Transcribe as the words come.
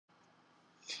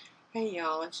Hey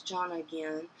y'all, it's Jayna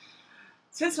again.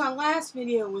 Since my last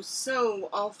video was so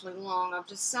awfully long, I've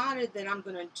decided that I'm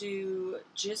going to do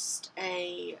just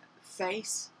a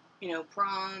face,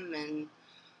 prom and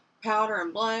powder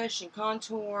and blush and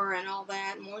contour and all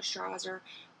that, moisturizer,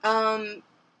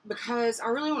 because I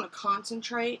really want to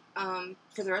concentrate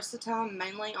for the rest of the time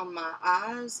mainly on my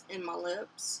eyes and my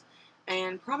lips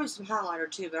and probably some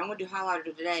highlighter too, but I'm going to do highlighter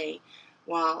today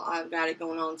while I've got it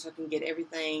going on so I can get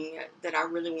everything that I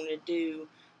really want to do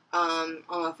on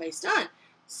my face done.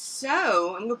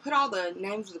 So I'm going to put all the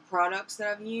names of the products that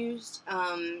I've used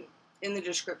in the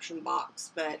description box,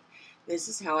 but this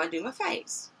is how I do my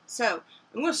face. So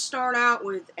I'm going to start out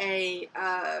with a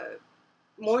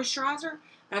moisturizer.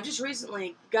 I just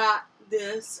recently got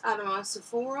this out of my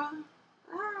Sephora.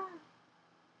 I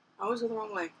always go the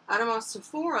wrong way. Out of my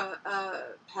Sephora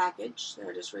package that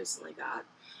I just recently got.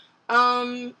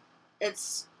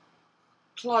 It's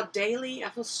Caudalie. I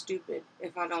feel stupid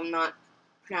if I'm not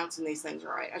pronouncing these things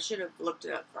right. I should have looked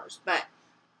it up first, but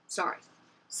sorry.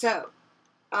 So,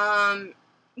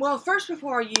 well, first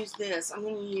before I use this, I'm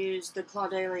going to use the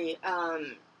Caudalie,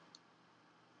 no,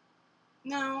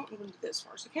 I'm going to do this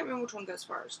first. I can't remember which one goes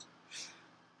first.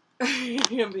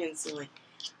 I'm being silly.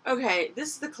 Okay, this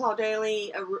is the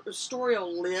Caudalie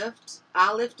Restoral Lift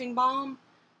Eye Lifting Balm.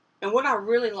 And what I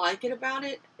really like about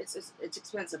it, it's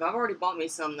expensive. I've already bought me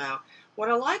some though. What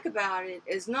I like about it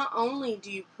is not only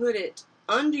do you put it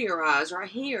under your eyes right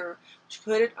here, but you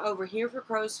put it over here for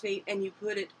crow's feet, and you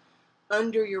put it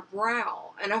under your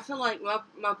brow. And I feel like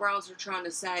my brows are trying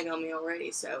to sag on me already,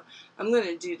 so I'm going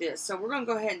to do this. So we're going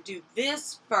to go ahead and do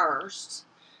this first.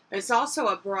 It's also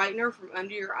a brightener from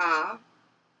under your eye.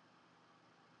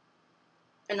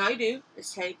 And all you do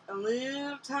is take a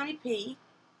little tiny pea,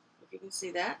 if you can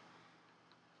see that,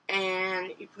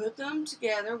 and you put them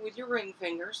together with your ring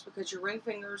fingers, because your ring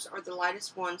fingers are the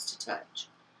lightest ones to touch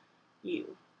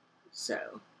you.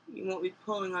 So you won't be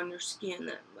pulling on your skin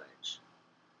that much.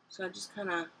 So I just kind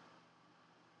of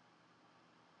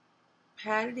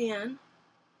pat it in.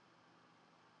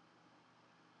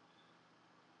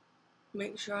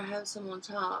 Make sure I have some on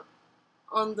top.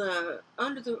 On the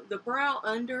under the brow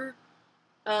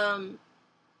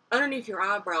underneath your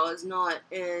eyebrow is not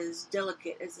as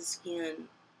delicate as the skin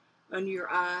under your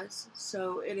eyes,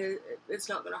 so it's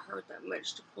not going to hurt that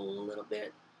much to pull a little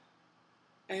bit.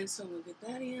 And so I'm going to get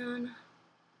that in.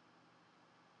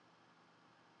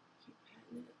 Keep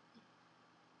patting it.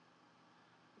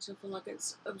 So I feel like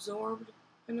it's absorbed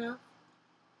enough.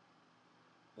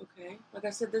 Okay, like I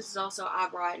said, this is also eye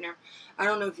brightener. I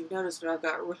don't know if you've noticed, but I've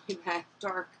got really bad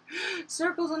dark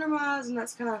circles under my eyes, and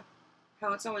that's kind of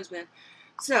how it's always been.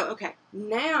 So, okay,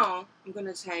 now I'm going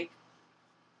to take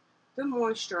the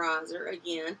moisturizer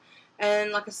again,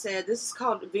 and like I said, this is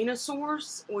called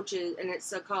Vinosource,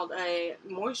 it's called a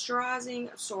moisturizing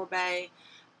sorbet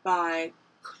by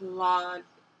Caudalie.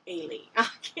 I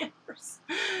can't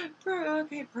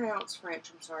pronounce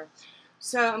French. I'm sorry.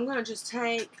 So I'm going to just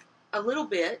take a little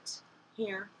bit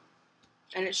here,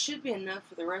 and it should be enough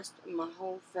for the rest of my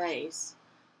whole face.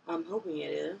 I'm hoping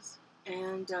it is.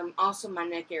 And also my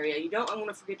neck area. You don't want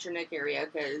to forget your neck area,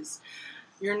 because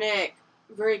your neck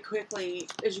very quickly,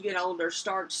 as you get older,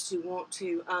 starts to want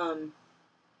to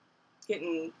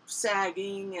getting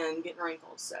sagging and getting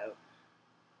wrinkles.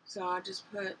 So I just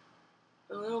put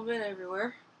a little bit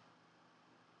everywhere,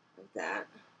 like that,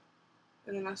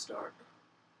 and then I start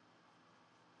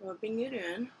rubbing it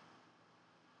in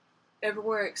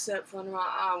everywhere except for under my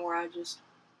eye, where I just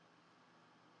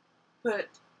put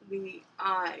the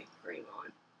eye cream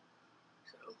on.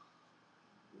 So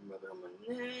rub it on my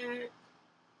neck.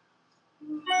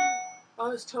 I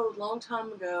was told a long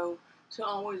time ago to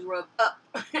always rub up.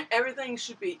 Everything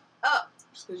should be up,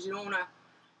 because you don't want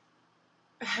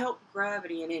to help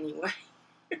gravity in any way,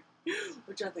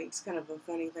 which I think is kind of a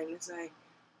funny thing to say.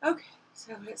 Okay,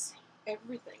 so let's see.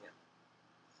 Everything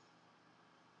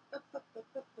up. Up.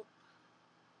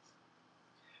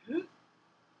 Okay.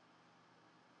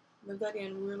 Rub that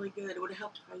in really good. It would have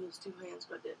helped if I used two hands,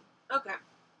 but I didn't. Okay.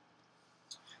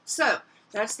 So,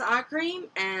 that's the eye cream,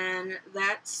 and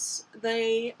that's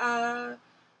the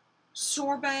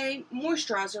Sorbet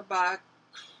Moisturizer by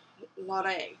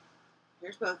Loreal.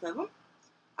 Here's both of them.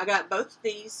 I got both of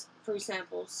these free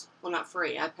samples. Well, not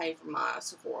free. I pay for my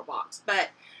Sephora box. But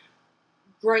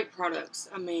great products.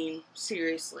 I mean,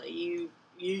 seriously. You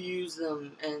use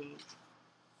them and,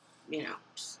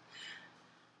 just.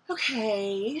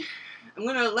 Okay. I'm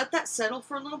going to let that settle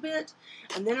for a little bit,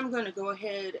 and then I'm going to go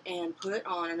ahead and put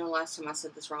on, I know last time I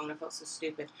said this wrong and I felt so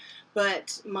stupid,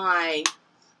 but my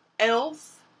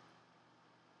e.l.f.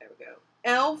 There we go.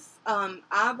 e.l.f.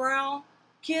 Eyebrow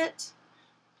kit,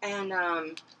 and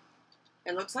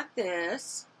it looks like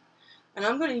this. And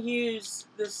I'm going to use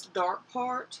this dark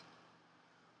part,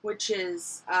 which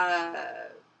is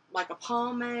like a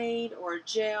pomade or a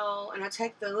gel, and I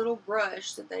take the little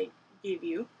brush that they give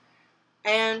you,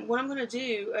 and what I'm going to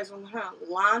do is I'm going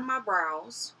to line my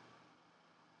brows,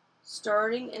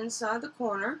 starting inside the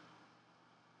corner,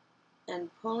 and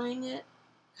pulling it,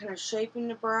 kind of shaping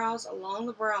the brows along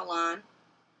the brow line,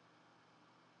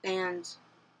 and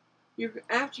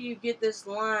after you get this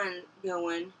line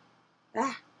going,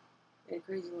 a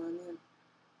crazy line then.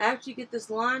 After you get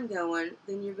this line going,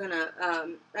 then you're gonna,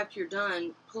 after you're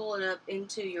done, pull it up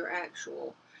into your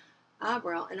actual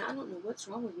eyebrow. And I don't know what's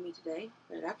wrong with me today,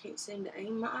 but I can't seem to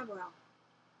aim my eyebrow.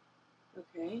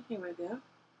 Okay, here we go.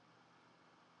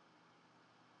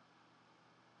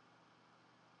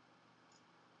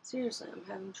 Seriously, I'm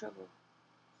having trouble.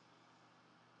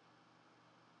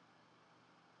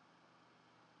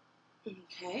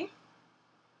 Okay.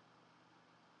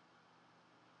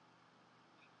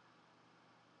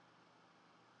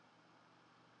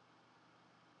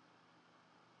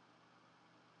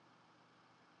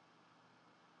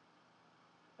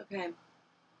 Okay.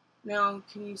 Now,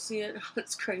 can you see it?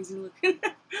 It's crazy looking.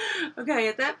 Okay,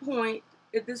 at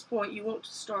this point, you want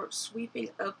to start sweeping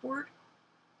upward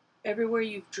everywhere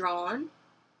you've drawn.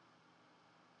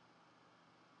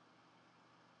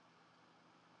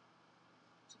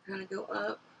 So kind of go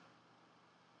up.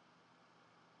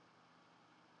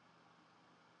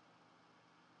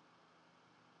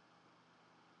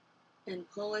 And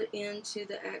pull it into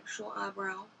the actual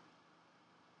eyebrow.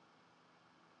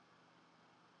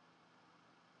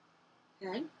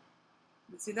 Okay,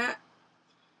 you see that?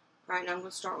 Alright, now I'm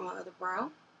going to start my other brow.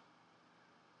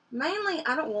 Mainly,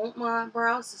 I don't want my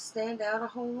brows to stand out a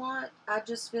whole lot. I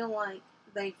just feel like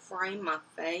they frame my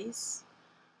face.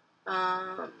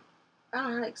 I don't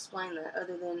know how to explain that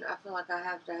other than I feel like I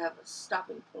have to have a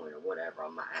stopping point or whatever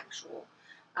on my actual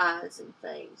eyes and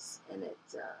face. And it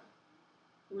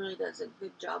really does a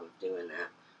good job of doing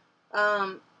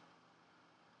that.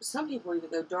 Some people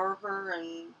even go darker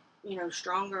and, you know,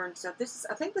 stronger and stuff.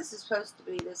 I think this is supposed to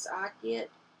be, this eye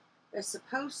kit is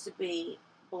supposed to be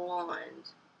blonde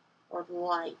or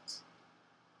light.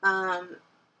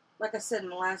 Like I said in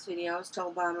the last video, I was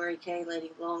told by a Mary Kay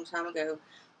lady a long time ago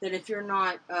that if you're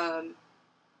not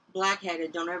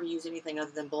black-headed, don't ever use anything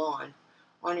other than blonde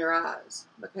on your eyes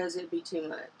because it'd be too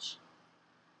much.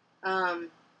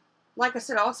 Like I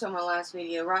said also in my last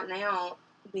video, right now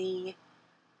the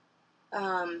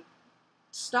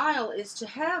style is to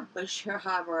have bushier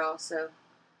eyebrows, so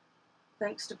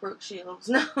thanks to Brooke Shields.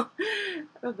 No,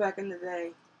 back in the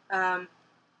day.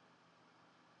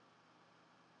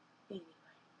 Anyway,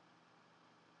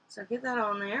 so I get that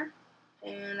on there,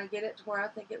 and I get it to where I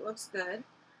think it looks good.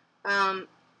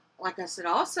 Like I said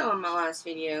also in my last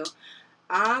video,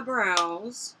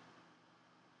 eyebrows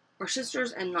are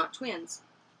sisters and not twins.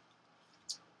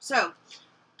 So,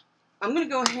 I'm going to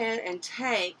go ahead and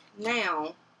take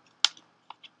now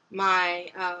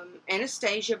my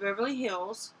Anastasia Beverly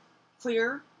Hills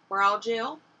Clear Brow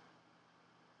Gel.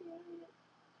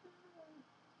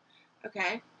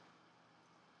 Okay.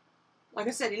 Like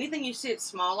I said, anything you see it's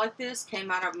small like this came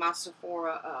out of my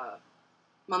Sephora,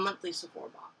 my monthly Sephora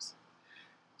box.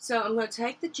 So I'm going to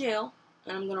take the gel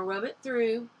and I'm going to rub it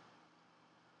through,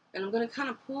 and I'm going to kind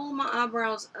of pull my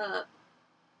eyebrows up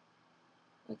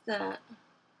like that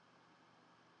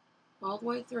all the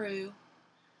way through,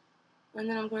 and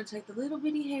then I'm going to take the little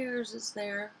bitty hairs that's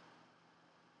there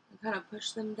and kind of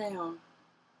push them down.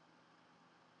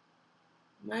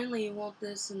 Mainly you want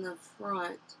this in the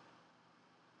front.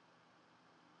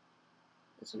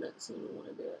 This one doesn't seem to want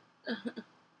to do it.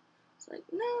 It's like,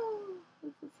 no,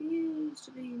 we refuse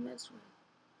to be messed with.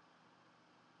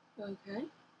 Okay,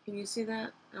 can you see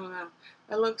that? I don't know.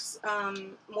 It looks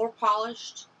more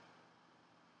polished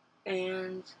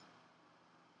and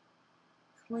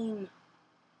clean.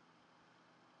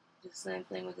 The same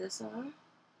thing with this eye.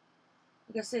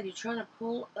 Like I said, you're trying to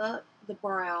pull up the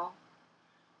brow.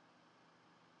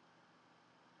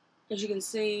 As you can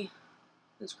see,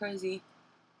 those crazy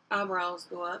eyebrows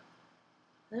go up.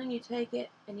 And then you take it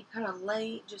and you kind of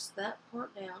lay just that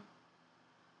part down.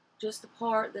 Just the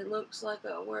part that looks like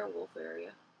a werewolf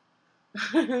area.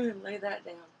 Lay that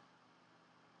down.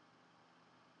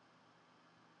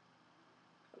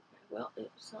 Okay, well,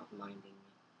 it's not minding me.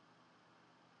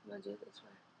 I'm going to do it this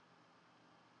way.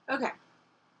 Okay.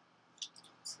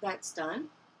 So that's done.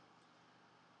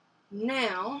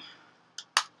 Now,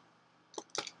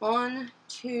 on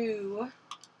to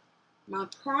my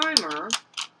primer,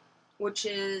 which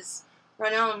is,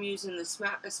 right now I'm using the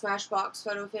Smashbox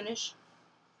Photo Finish.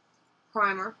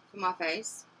 primer for my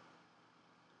face.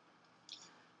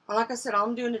 Like I said, all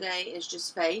I'm doing today is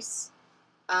just face,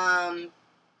 so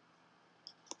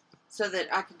that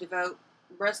I could devote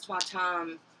the rest of my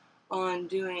time on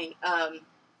doing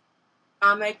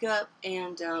eye makeup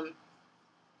and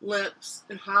lips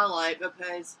and highlight,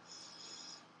 because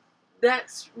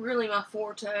that's really my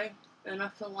forte. And I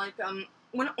feel like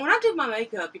when I do my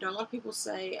makeup, you know, a lot of people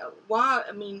say, why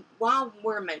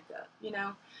wear makeup, you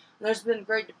know? And there's been a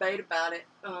great debate about it.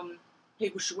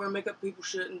 People should wear makeup, people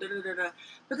shouldn't, da da da da.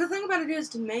 But the thing about it is,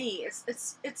 to me,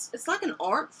 it's like an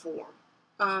art form.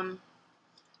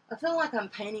 I feel like I'm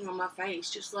painting on my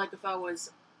face, just like if I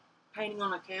was painting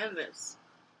on a canvas.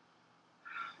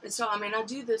 And so, I mean, I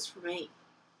do this for me.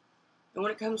 And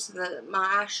when it comes to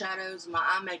my eyeshadows and my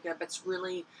eye makeup, it's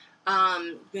really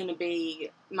going to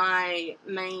be my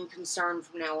main concern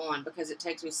from now on, because it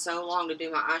takes me so long to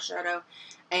do my eyeshadow,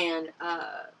 and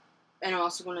I'm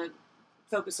also going to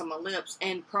focus on my lips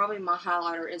and probably my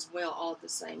highlighter as well, all at the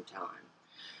same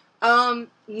time.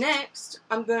 Next,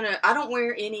 I don't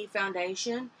wear any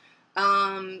foundation.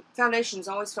 Foundation's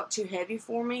always felt too heavy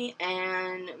for me,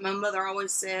 and my mother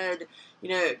always said, you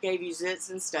know, it gave you zits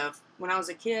and stuff when I was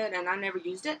a kid, and I never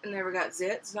used it and never got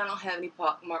zits, and I don't have any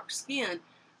pockmarked skin.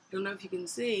 Don't know if you can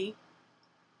see.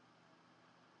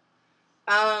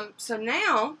 So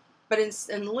now, but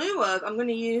in lieu of, I'm going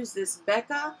to use this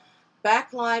Becca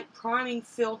backlight priming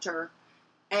filter,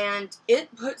 and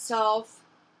it puts off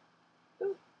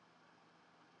a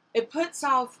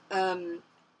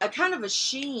kind of a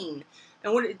sheen.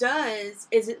 And what it does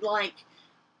is it, like,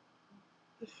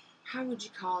 how would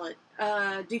you call it?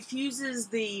 Diffuses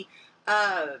the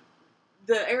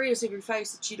areas of your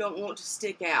face that you don't want to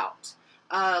stick out.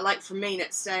 Like for me,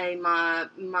 let's say my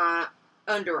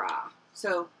under eye.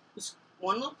 So just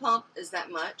one little pump is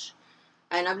that much.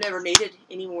 And I've never needed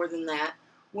any more than that.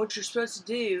 What you're supposed to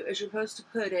do is you're supposed to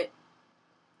put it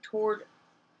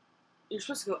you're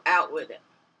supposed to go out with it.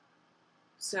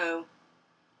 So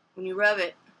when you rub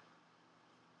it,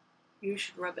 you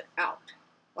should rub it out.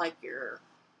 Like I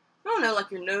don't know,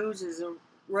 like your nose is a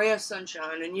ray of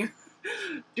sunshine and you're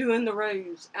doing the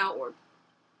rays outward.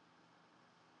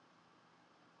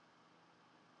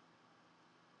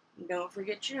 And don't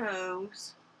forget your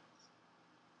nose.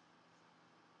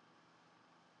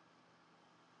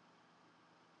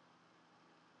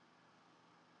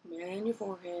 And your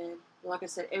forehead. Like I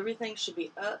said, everything should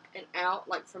be up and out,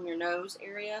 like from your nose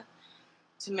area,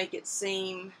 to make it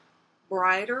seem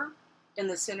brighter in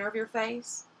the center of your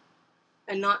face,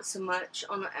 and not so much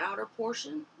on the outer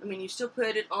portion. I mean, you still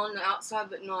put it on the outside,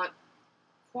 but not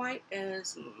quite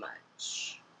as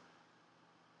much.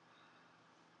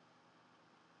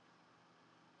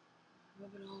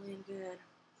 Rub it all in good.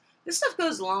 This stuff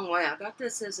goes a long way. I got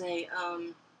this as a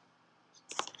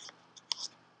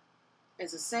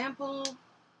sample.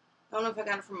 I don't know if I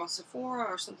got it from my Sephora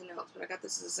or something else, but I got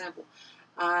this as a sample.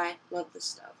 I love this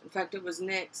stuff. In fact, it was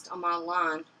next on my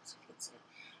line. So you can see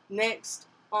it. Next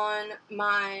on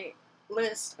my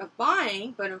list of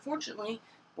buying, but unfortunately,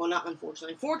 well, not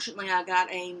unfortunately, fortunately, I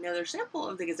got another sample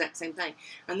of the exact same thing.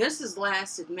 And this has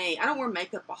lasted me. I don't wear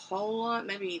makeup a whole lot,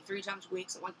 maybe 3 times a week,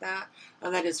 something like that.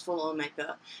 That is full on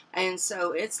makeup. And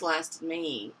so it's lasted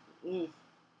me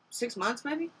 6 months,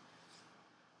 maybe.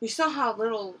 You saw how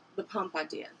little the pump I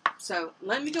did. So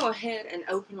let me go ahead and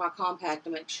open my compact to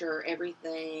make sure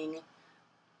everything,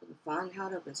 find how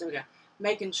it opens, there we go.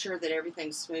 Making sure that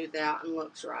everything's smoothed out and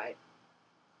looks right.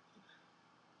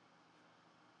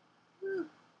 And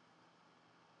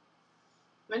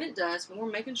it does, but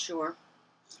we're making sure.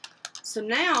 So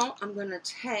now I'm going to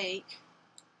take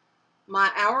my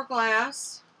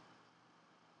Hourglass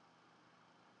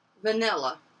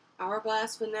Vanilla.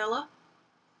 Hourglass Vanilla.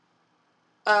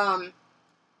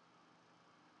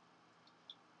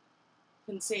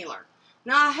 Concealer.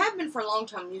 Now, I have been for a long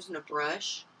time using a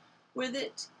brush with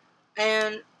it,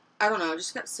 and I don't know, I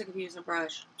just got sick of using a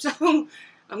brush. So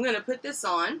I'm going to put this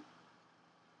on,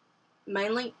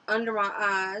 mainly under my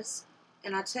eyes,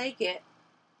 and I take it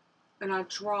and I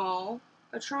draw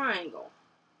a triangle.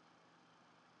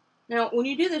 Now, when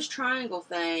you do this triangle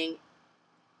thing,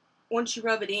 once you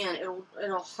rub it in,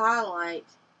 it'll highlight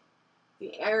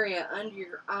the area under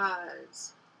your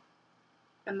eyes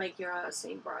and make your eyes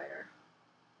seem brighter.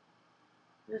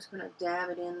 I'm just going to dab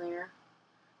it in there.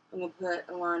 I'm going to put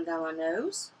a line down my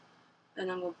nose,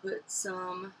 and I'm going to put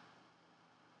some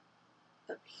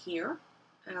up here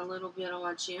and a little bit on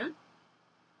my chin.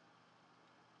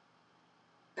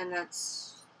 And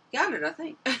that's got it, I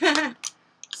think.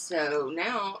 So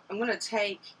now I'm going to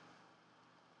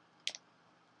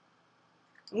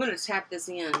tap this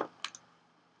in.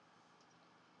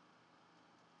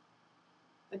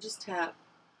 I just tap.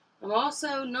 I'm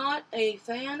also not a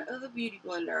fan of the Beauty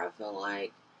Blender. I feel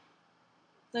like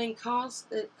it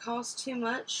costs too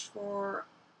much for,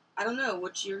 I don't know,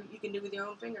 what you can do with your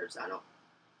own fingers. I don't.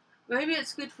 Maybe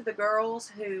it's good for the girls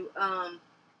who,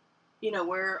 you know,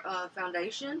 wear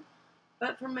foundation.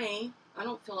 But for me, I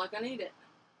don't feel like I need it.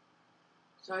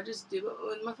 So I just do it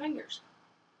with my fingers.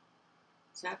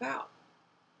 Tap out.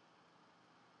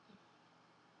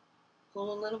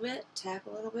 Pull a little bit, tap a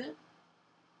little bit.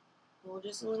 Pull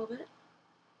just a little bit.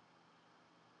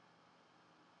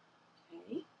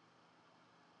 Okay.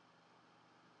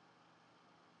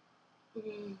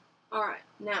 Alright,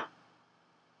 now,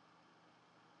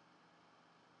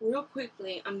 real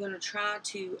quickly, I'm going to try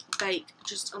to bake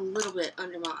just a little bit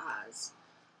under my eyes.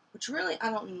 Which really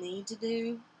I don't need to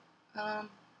do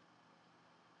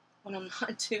when I'm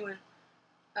not doing,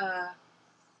 what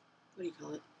do you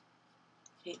call it?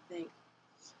 Can't think.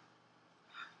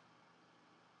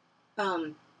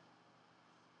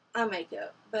 Eye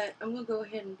makeup. But I'm going to go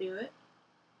ahead and do it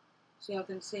so y'all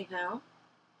can see how.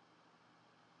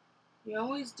 You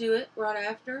always do it right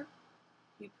after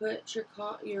you put your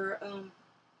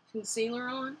concealer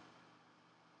on.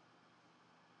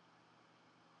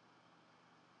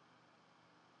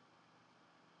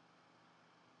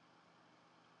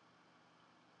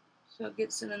 So it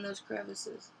gets in those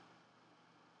crevices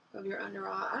of your under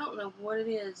eye. I don't know what it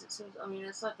is. It seems, I mean,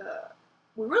 it's like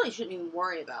we really shouldn't even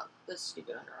worry about this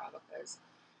stupid under eye because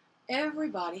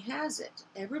everybody has it.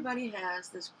 Everybody has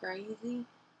this crazy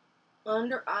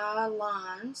under eye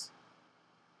lines.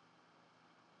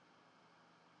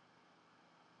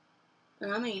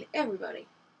 And I mean everybody.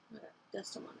 I got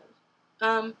dust on my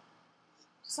nose.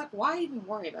 It's like, why even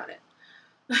worry about it?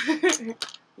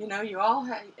 You know,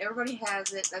 everybody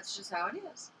has it. That's just how it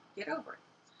is. Get over it.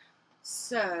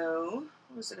 So,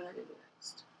 what was I going to do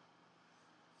next?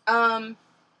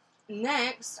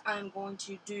 Next, I'm going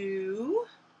to do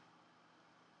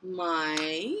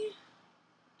my,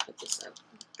 put this up,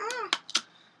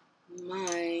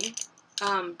 my,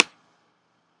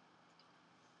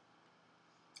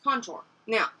 contour.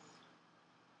 Now,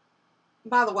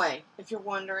 by the way, if you're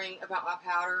wondering about my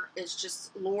powder, it's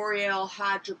just Loreal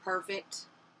Hydra Perfect.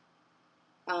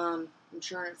 I'm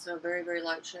sure it's a very, very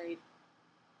light shade.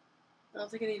 I don't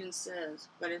think it even says,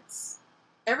 but it's,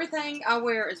 everything I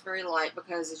wear is very light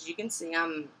because, as you can see,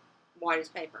 I'm white as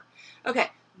paper. Okay,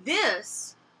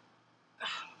 this, oh,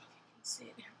 I can't see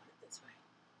it. Here, put it this way.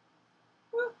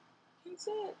 Oh, can't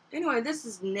see it. Anyway, this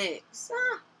is NYX.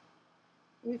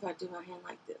 Maybe if I do my hand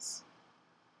like this.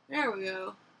 There we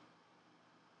go.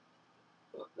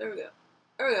 Oh, there we go.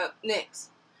 There we go. NYX.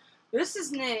 This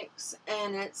is NYX,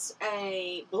 and it's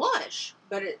a blush,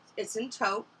 but it's in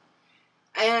taupe.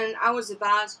 And I was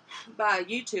advised by a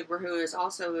YouTuber who is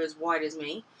also as white as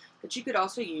me that you could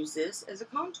also use this as a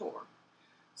contour.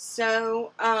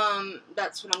 So,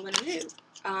 that's what I'm going to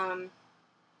do.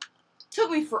 Took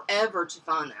me forever to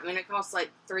find that. I mean, it costs like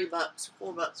 $3, $4,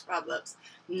 $5,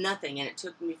 nothing, and it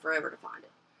took me forever to find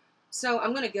it. So,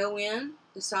 I'm going to go in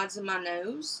the sides of my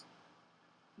nose.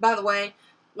 By the way,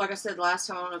 like I said last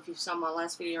time, I don't know if you saw my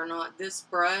last video or not, this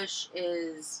brush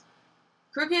is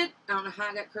crooked. I don't know how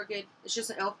I got crooked. It's just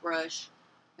an e.l.f. brush,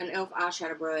 an e.l.f.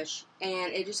 eyeshadow brush,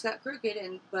 and it just got crooked.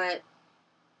 But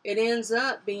it ends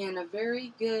up being a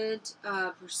very good,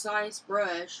 precise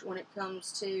brush when it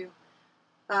comes to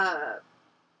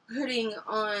putting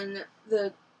on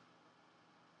the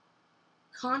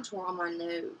contour on my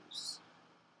nose.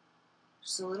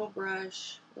 Just a little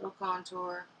brush, little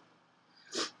contour.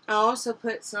 I also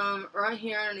put some right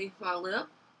here underneath my lip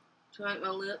to make my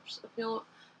lips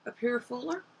appear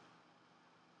fuller.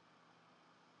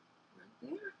 Right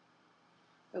there.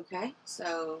 Okay,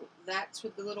 so that's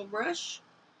with the little brush.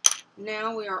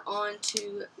 Now we are on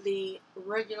to the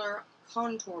regular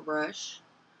contour brush.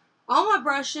 All my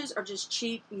brushes are just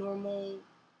cheap, normal,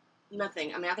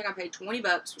 nothing. I mean, I think I paid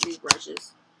 $20 for these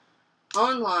brushes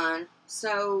online.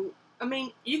 So, I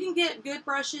mean, you can get good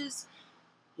brushes.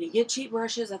 You can get cheap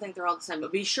brushes. I think they're all the same.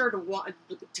 But be sure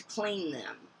to clean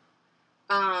them.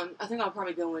 I think I'll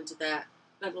probably go into that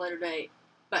at a later date.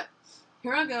 But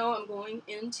here I go. I'm going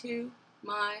into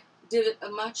my divot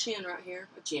of my chin right here.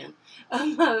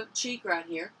 My cheek right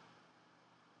here.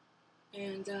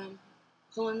 And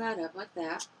pulling that up like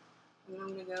that. And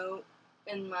I'm going to go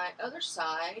in my other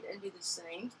side and do the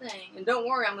same thing. And don't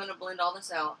worry, I'm going to blend all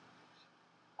this out.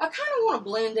 I kind of want to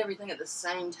blend everything at the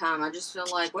same time. I just feel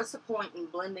like, what's the point in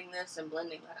blending this and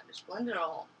blending that? Just blend it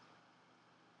all.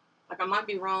 Like, I might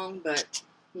be wrong, but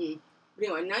But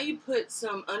anyway, now you put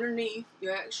some underneath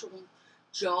your actual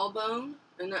jawbone,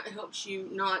 and that helps you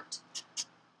not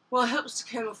Well, it helps to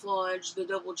camouflage the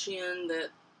double chin that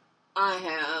I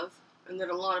have and that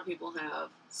a lot of people have.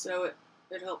 So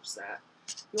it helps that.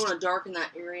 You want to darken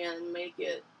that area and make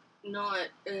it not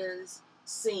as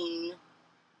seen.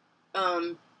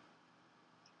 And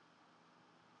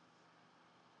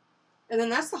then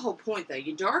that's the whole point, though.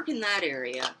 You darken that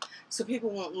area so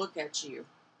people won't look at you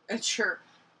at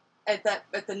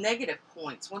the negative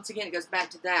points. Once again, it goes back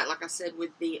to that. Like I said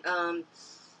with the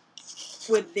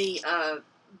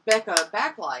Becca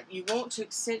backlight, you want to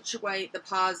accentuate the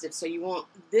positive, so you want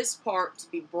this part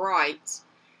to be bright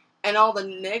and all the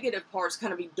negative parts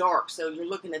kind of be dark, so you're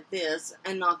looking at this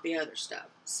and not the other stuff.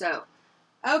 So,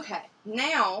 okay,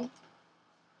 now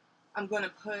I'm going to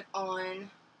put on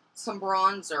some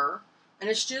bronzer, and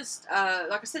it's just,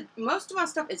 like I said, most of my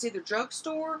stuff is either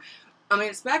drugstore. I mean,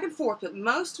 it's back and forth, but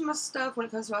most of my stuff when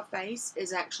it comes to my face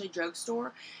is actually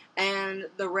drugstore. And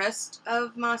the rest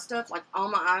of my stuff, like all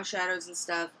my eyeshadows and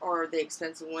stuff, are the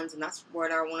expensive ones, and that's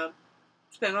where I want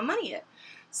to spend my money at.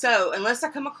 So, unless I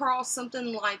come across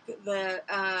something like the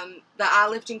eye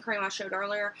lifting cream I showed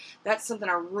earlier, that's something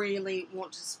I really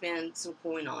want to spend some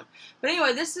coin on. But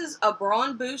anyway, this is a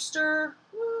Brawn Booster.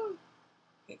 Woo,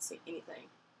 can't see anything,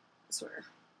 I swear.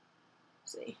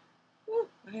 See? Woo,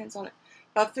 my hand's on it.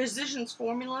 By Physicians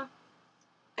Formula,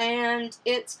 and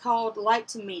it's called Light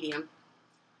to Medium.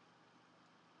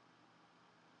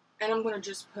 And I'm going to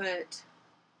just put,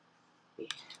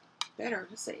 better,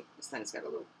 let's see, this thing's got a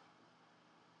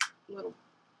little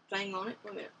thing on it.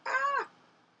 Wait a minute. Ah!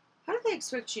 How do they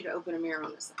expect you to open a mirror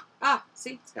on this thing? Ah,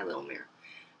 see, it's got a little mirror.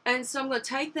 And so I'm going to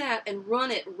take that and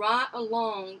run it right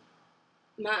along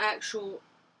my actual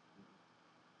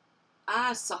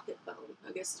eye socket bone,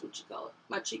 I guess is what you call it.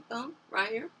 My cheekbone, right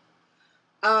here.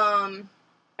 And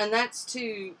that's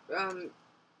to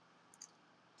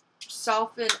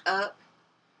soften up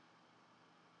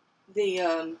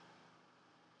the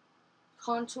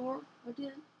contour I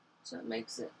did, so it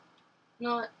makes it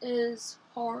not as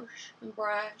harsh and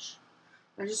brash.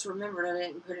 I just remembered I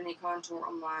didn't put any contour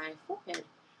on my forehead.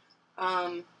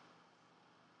 I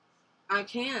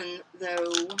can,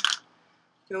 though,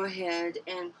 go ahead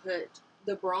and put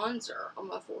the bronzer on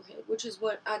my forehead, which is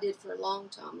what I did for a long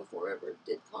time before I ever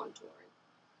did contouring.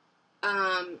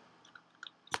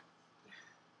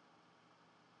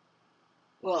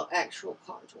 Well, actual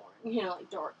contouring, you know,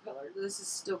 like dark color. This is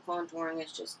still contouring,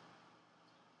 it's just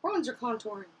bronzer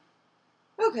contouring.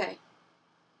 Okay.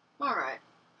 Alright.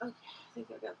 Okay, I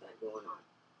think I got that going on.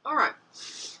 Alright.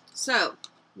 So,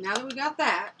 now that we got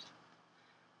that,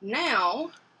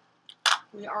 now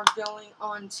we are going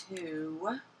on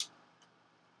to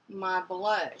my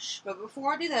blush. But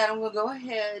before I do that, I'm going to go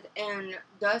ahead and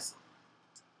dust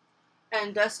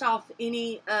off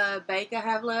any bake I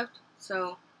have left.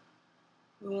 So,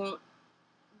 we won't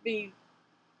be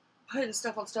putting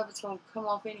stuff on stuff that's going to come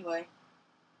off anyway.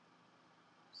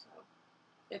 So,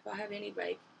 if I have any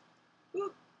bake,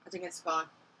 whew, I think it's gone.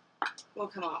 Will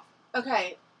come off.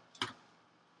 Okay,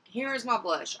 here is my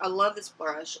blush. I love this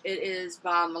blush. It is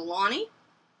by Milani.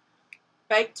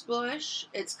 Baked blush.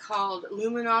 It's called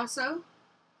Luminoso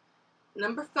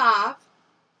number 5.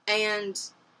 And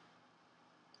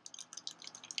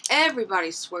everybody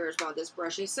swears by this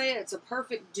brush. They say it's a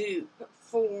perfect dupe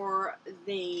for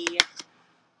the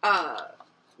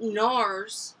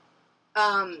NARS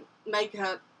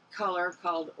makeup color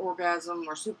called Orgasm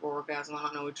or Super Orgasm. I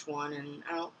don't know which one, and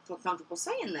I don't feel comfortable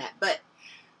saying that, but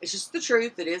it's just the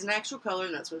truth. It is an actual color,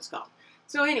 and that's what it's called.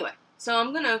 So anyway, so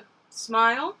I'm going to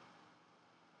smile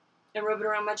and rub it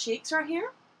around my cheeks right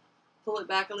here. Pull it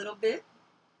back a little bit.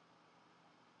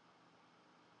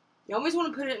 You always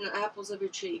want to put it in the apples of your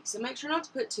cheeks, and make sure not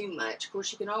to put too much. Of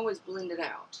course, you can always blend it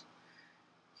out.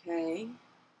 Okay.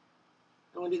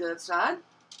 I'm going to do the other side.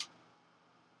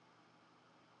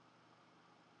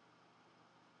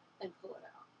 And pull it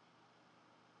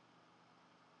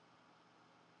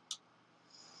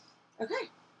out. Okay.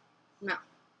 Now,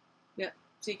 yeah,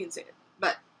 so you can see it.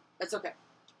 But that's okay.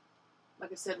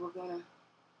 Like I said, we're going to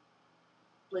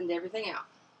blend everything out.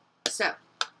 So,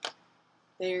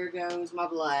 there goes my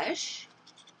blush.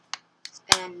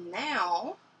 And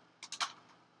now,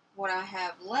 what I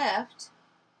have left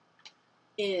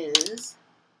is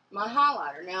my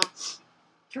highlighter. Now,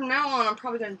 from now on, I'm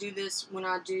probably going to do this when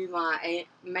I do my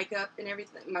makeup and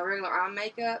everything, my regular eye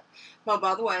makeup. Well,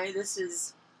 by the way, this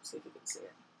is, let's see if you can see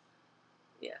it.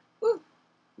 Yeah. Ooh.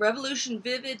 Revolution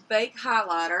Vivid Bake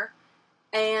Highlighter.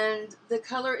 And the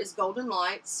color is Golden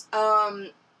Lights.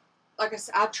 Like I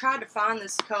said, I tried to find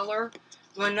this color.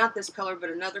 Well, not this color, but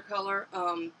another color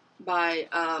by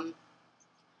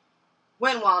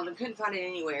Wet n Wild, and couldn't find it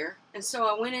anywhere. And so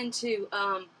I went into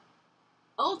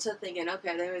Ulta thinking,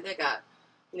 okay, they got,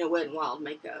 you know, Wet n Wild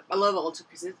makeup. I love Ulta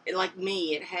because like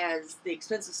me, it has the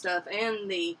expensive stuff and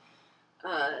the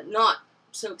not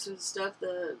so expensive stuff,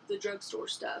 the drugstore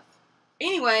stuff.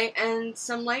 Anyway, and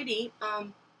some lady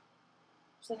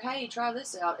said, hey, try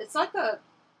this out. It's like a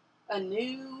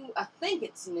new, I think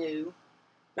it's new,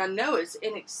 but I know it's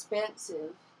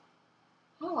inexpensive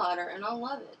highlighter, and I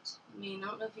love it. I mean, I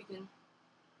don't know if you can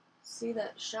see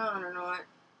that shine or not,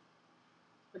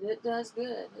 but it does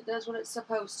good. It does what it's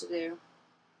supposed to do.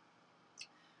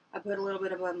 I put a little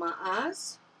bit above my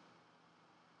eyes.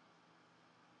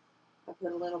 I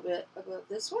put a little bit above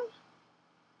this one.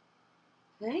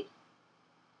 Okay. I'm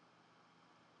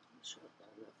sure I've got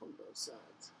enough on both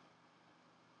sides.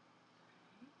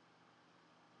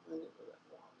 Okay. I need a little bit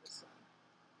more on this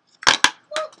side.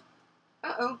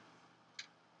 Uh-oh.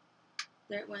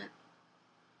 There it went.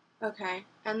 Okay.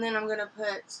 And then I'm going to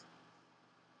put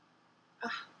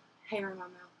hair in my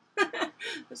mouth.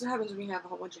 That's what happens when you have a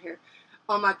whole bunch of hair.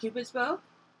 On my Cupid's bow,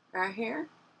 right here.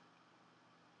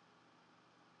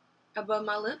 Above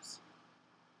my lips.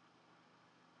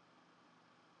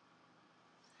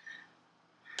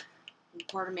 And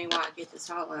pardon me while I get this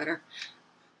highlighter.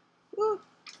 Woo.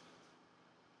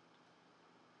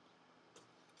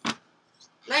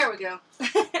 There we go.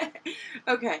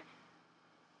 Okay.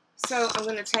 So I'm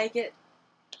going to take it,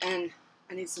 and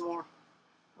I need some more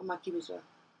on my Cupid's bow.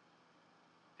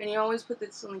 And you always put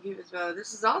this on the Cupid's bow.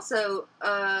 This is also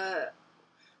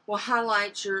will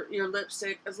highlight your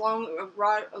lipstick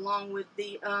right along with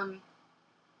the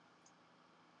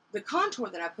contour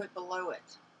that I put below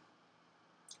it.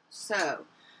 So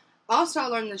also I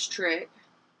learned this trick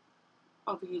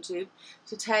off of YouTube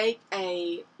to take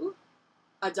a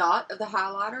dot of the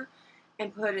highlighter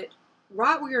and put it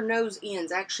right where your nose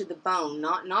ends, actually the bone,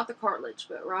 not the cartilage,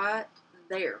 but right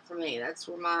there for me. That's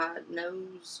where my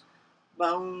nose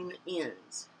bone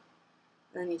ends.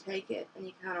 Then you take it and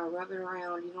you kind of rub it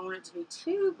around. You don't want it to be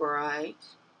too bright.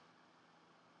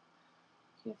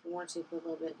 If you want to, put a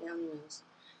little bit down your nose.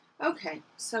 Okay,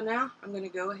 so now I'm going to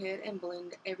go ahead and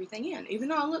blend everything in. Even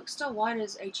though I look still white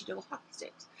as HE double hockey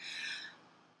sticks.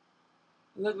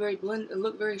 It look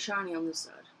very shiny on this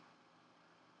side.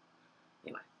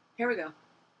 Anyway, here we go.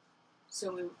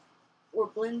 So we're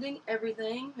blending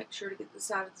everything. Make sure to get the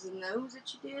side of the nose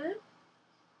that you did.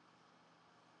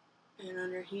 And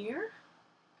under here,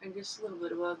 and just a little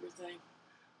bit above your thing.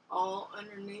 All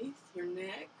underneath your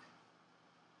neck,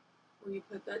 where you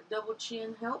put that double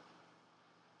chin help,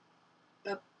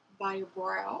 up by your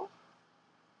brow.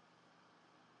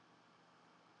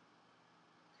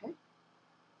 Okay.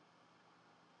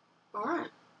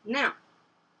 Alright, now,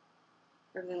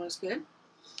 everything looks good.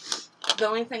 The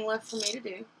only thing left for me to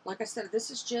do, like I said,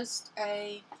 this is just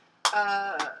a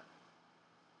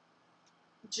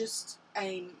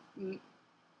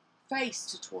face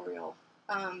tutorial,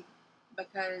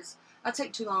 because I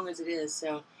take too long as it is,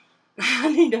 so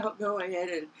I need to go ahead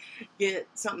and get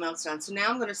something else done. So now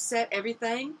I'm going to set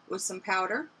everything with some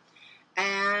powder,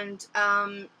 and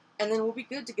then we'll be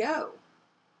good to go,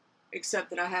 except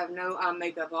that I have no eye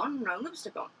makeup on, no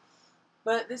lipstick on.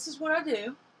 But this is what I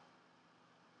do.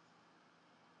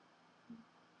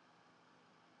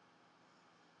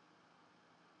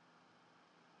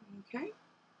 Okay.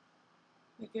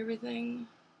 Make everything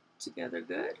together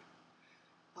good.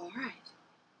 Alright.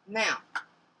 Now,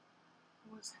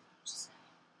 what was I going to say?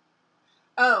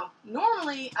 Oh,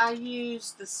 normally I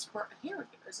use the spray. Here we go.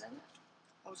 Is that it?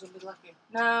 I was going to be lucky.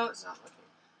 No, it's not lucky.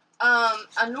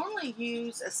 I normally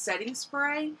use a setting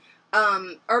spray.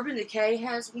 Urban Decay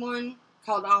has one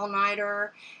called All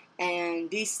Nighter and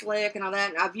De-Slick and all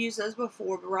that. I've used those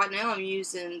before, but right now I'm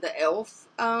using the e.l.f.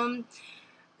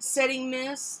 setting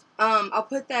mist. I'll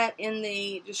put that in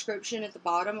the description at the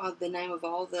bottom of the name of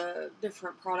all the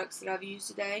different products that I've used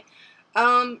today.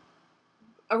 I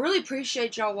really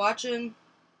appreciate y'all watching.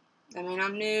 I mean,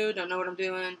 I'm new, don't know what I'm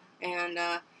doing, and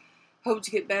hope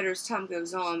to get better as time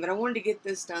goes on. But I wanted to get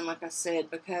this done, like I said,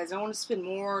 because I want to spend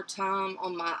more time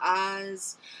on my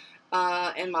eyes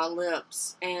and my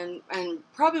lips, and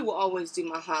probably will always do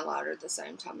my highlighter at the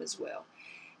same time as well.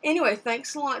 Anyway,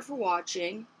 thanks a lot for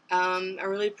watching. I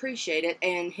really appreciate it,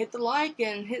 and hit the like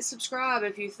and hit subscribe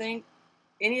if you think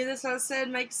any of this I said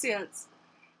makes sense.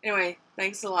 Anyway,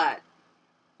 thanks a lot.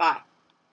 Bye.